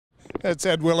That's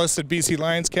Ed Willis at BC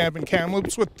Lions Camp in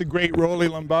Kamloops with the great Rolly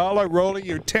Lumbala. Rolly,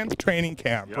 your 10th training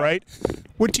camp, right?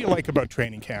 What do you like about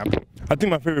training camp? I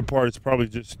think my favorite part is probably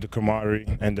just the camaraderie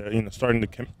and starting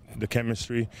the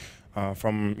chemistry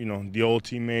from the old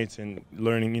teammates and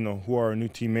learning who are our new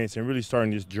teammates and really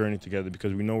starting this journey together,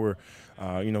 because we know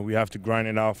we have to grind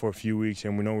it out for a few weeks,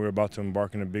 and we know we're about to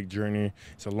embark on a big journey.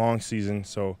 It's a long season,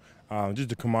 so just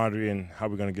the camaraderie and how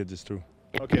we're going to get this through.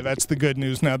 Okay, that's the good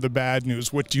news. Now the bad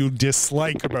news. What do you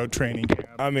dislike about training camp?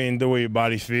 I mean, the way your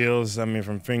body feels. I mean,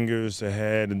 from fingers to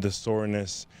head and the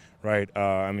soreness, right?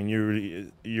 I mean,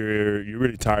 you're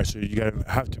really tired, so you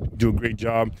have to do a great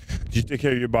job. Just take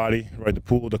care of your body, right? The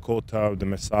pool, the cold tub, the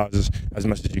massages, as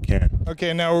much as you can.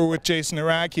 Okay, now we're with Jason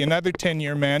Aragki, another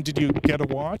 10-year man. Did you get a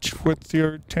watch with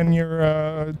your 10-year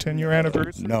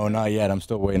anniversary? No, not yet. I'm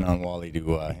still waiting on Wally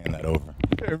to hand that over.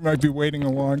 It might be waiting a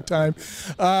long time.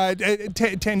 10.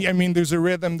 I mean, there's a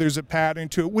rhythm, there's a pattern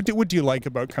to it. What do you like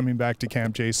about coming back to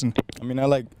camp, Jason? I mean, I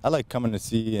like coming to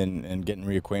see and getting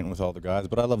reacquainted with all the guys,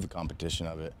 but I love the competition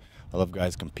of it. I love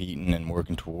guys competing and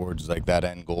working towards like that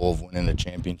end goal of winning the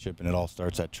championship, and it all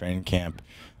starts at training camp.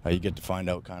 You get to find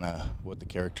out kind of what the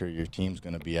character of your team's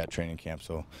going to be at training camp.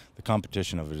 So the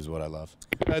competition of it is what I love.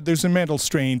 There's a mental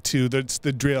strain too. That's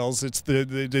the drills. It's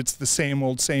the same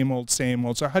old.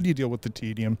 So how do you deal with the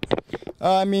tedium?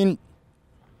 I mean,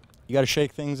 you got to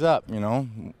shake things up,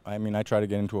 I mean, I try to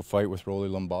get into a fight with Rolly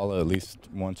Lumbala at least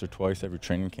once or twice every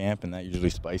training camp, and that usually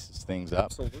spices things up.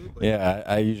 Absolutely. Yeah,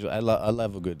 I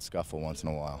love a good scuffle once in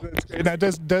a while. Now,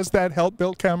 does that help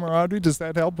build camaraderie? Does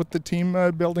that help with the team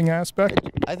building aspect?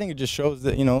 I think it just shows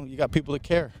that you got people that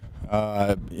care.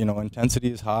 Intensity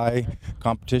is high,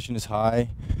 competition is high.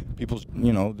 People's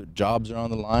their jobs are on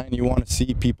the line. You want to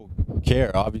see people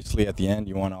care. Obviously, at the end,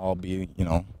 you want to all be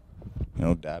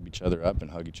dab each other up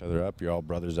and hug each other up. You're all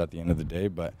brothers at the end of the day,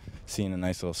 but seeing a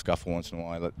nice little scuffle once in a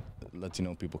while lets you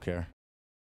know people care.